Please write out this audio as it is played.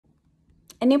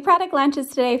A new product launches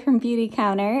today from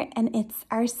Beautycounter, and it's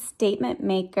our Statement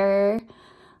Maker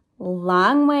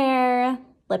Long Wear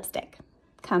Lipstick.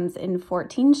 Comes in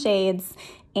 14 shades,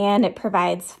 and it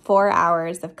provides 4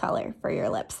 hours of color for your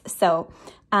lips. So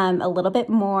a little bit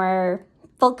more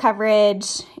full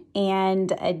coverage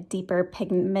and a deeper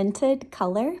pigmented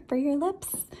color for your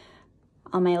lips.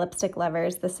 All my lipstick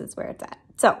lovers, this is where it's at.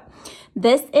 So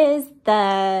this is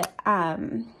the,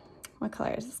 what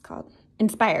color is this called?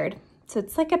 Inspired. So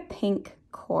it's like a pink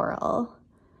coral,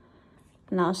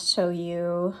 and I'll show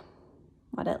you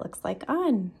what it looks like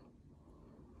on.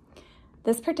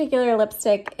 This particular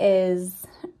lipstick is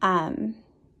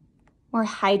more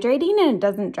hydrating, and it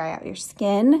doesn't dry out your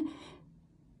skin.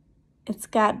 It's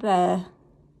got the,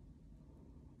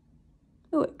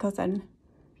 oh, it goes on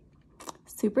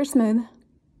super smooth.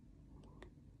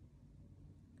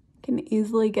 Can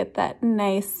easily get that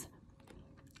nice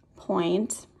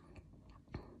point.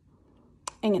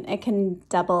 And it can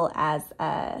double as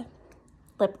a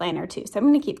lip liner too. So I'm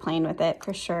gonna keep playing with it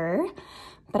for sure,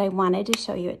 but I wanted to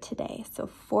show you it today. So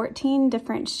 14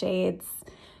 different shades,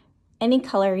 any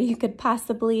color you could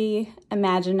possibly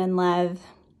imagine and love,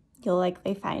 you'll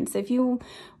likely find. So if you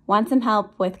want some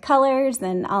help with colors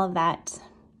and all of that,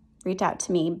 reach out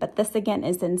to me. But this again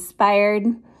is Inspired.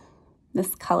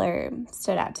 This color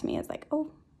stood out to me as like, oh,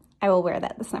 I will wear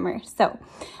that this summer. So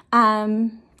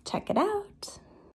check it out.